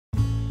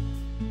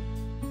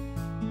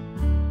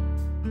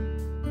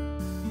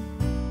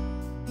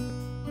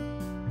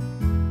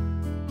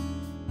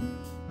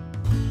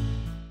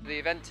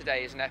event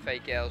today is an FA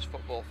Girls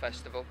Football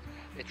Festival.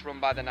 It's run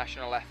by the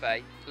National FA.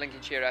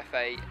 Lincolnshire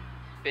FA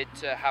bid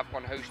to have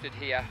one hosted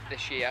here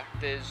this year.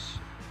 There's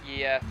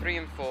year 3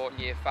 and 4 and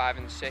year 5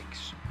 and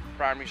 6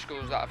 primary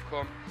schools that have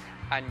come,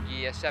 and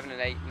year 7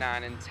 and 8,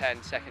 9 and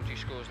 10 secondary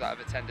schools that have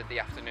attended the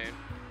afternoon.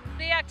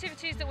 The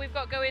activities that we've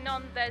got going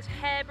on, there's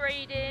hair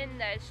braiding,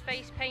 there's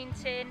face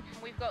painting,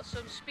 we've got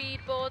some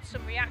speed boards,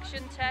 some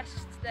reaction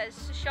tests,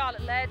 there's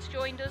Charlotte Laird's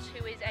joined us,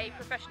 who is a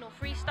professional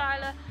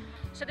freestyler.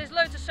 So there's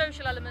loads of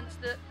social elements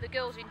that the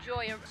girls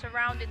enjoy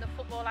surrounding the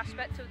football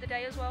aspect of the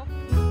day as well.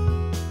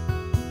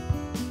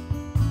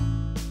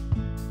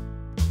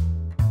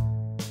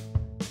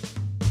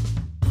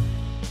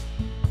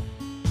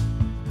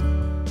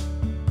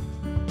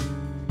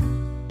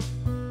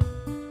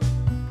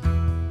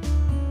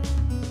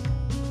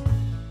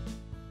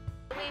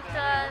 We've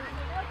done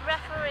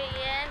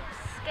refereeing,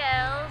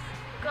 skills,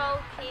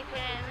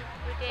 goalkeeping,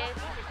 we did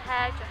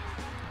hairdressing.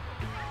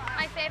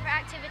 My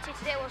favourite activity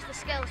today was the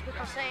skills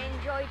because I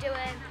enjoy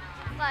doing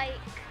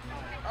like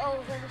all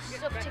the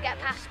stuff to get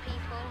past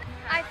people.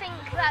 I think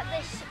that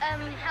this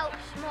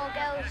helps more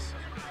girls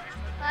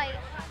like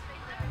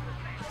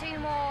do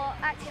more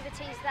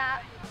activities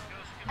that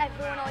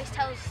everyone always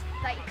tells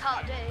that you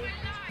can't do.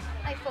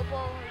 Like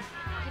football,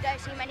 you don't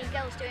see many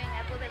girls doing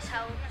it, but this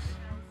helps.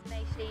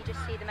 Basically you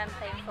just see the men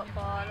playing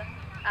football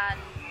and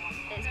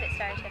it's a bit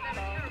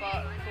stereotypical,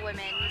 but for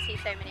women you see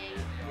so many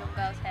young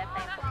girls here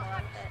playing football,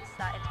 it's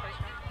that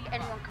inspirational.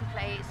 Anyone can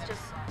play, it's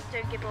just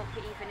don't give up,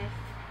 even if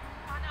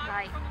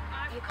like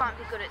you can't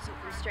be good at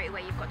something straight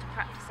away, you've got to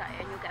practice at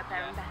it and you'll get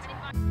better and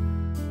better.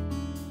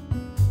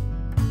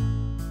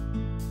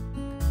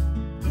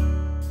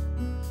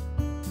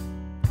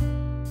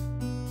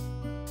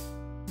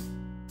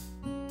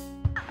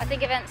 I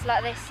think events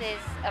like this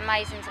is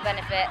amazing to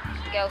benefit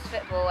girls'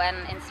 football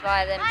and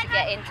inspire them to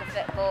get into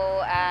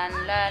football and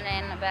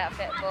learning about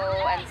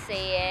football and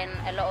seeing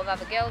a lot of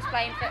other girls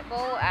playing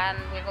football, and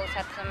we've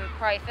also had some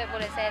pro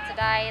footballers here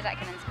today that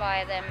can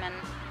inspire them and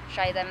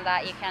show them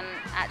that you can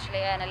actually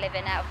earn a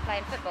living out of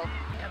playing football.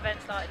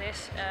 Events like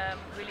this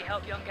really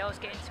help young girls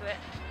get into it.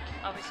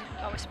 Obviously,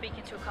 I was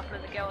speaking to a couple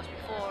of the girls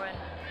before, and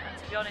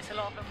to be honest, a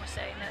lot of them were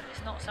saying that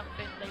it's not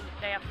something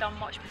they have done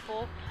much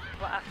before,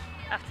 but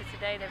after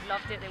today they've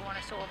loved it. They want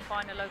to sort of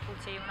find a local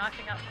team, and I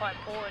think that's quite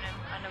important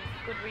and a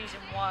good reason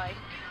why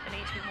there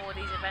needs to be more of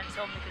these events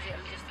on, because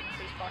it'll just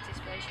increase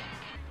participation.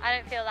 I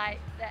don't feel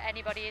like that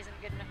anybody isn't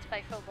good enough to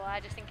play football.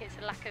 I just think it's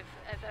a lack of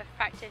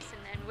practice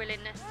and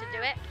willingness to do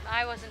it.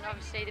 I wasn't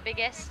obviously the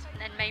biggest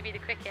and maybe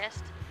the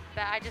quickest,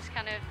 but I just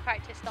kind of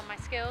practiced on my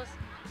skills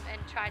and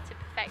tried to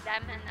perfect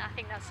them, and I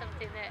think that's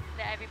something that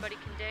everybody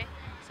can do.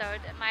 So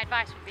my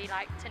advice would be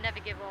like to never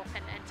give up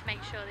and to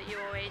make sure that you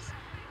always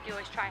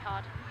try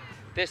hard.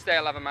 This day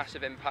will have a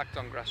massive impact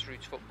on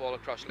grassroots football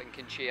across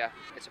Lincolnshire.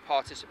 It's a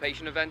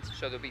participation event,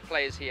 so there'll be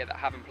players here that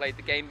haven't played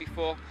the game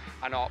before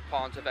and aren't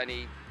part of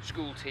any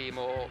school team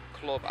or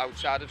club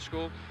outside of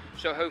school.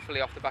 So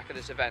hopefully off the back of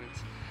this event,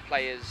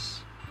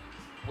 players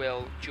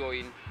will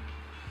join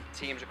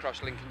teams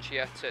across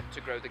Lincolnshire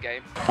to grow the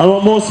game. I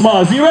want more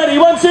smiles. Are you ready?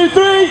 1, 2,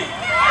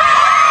 3!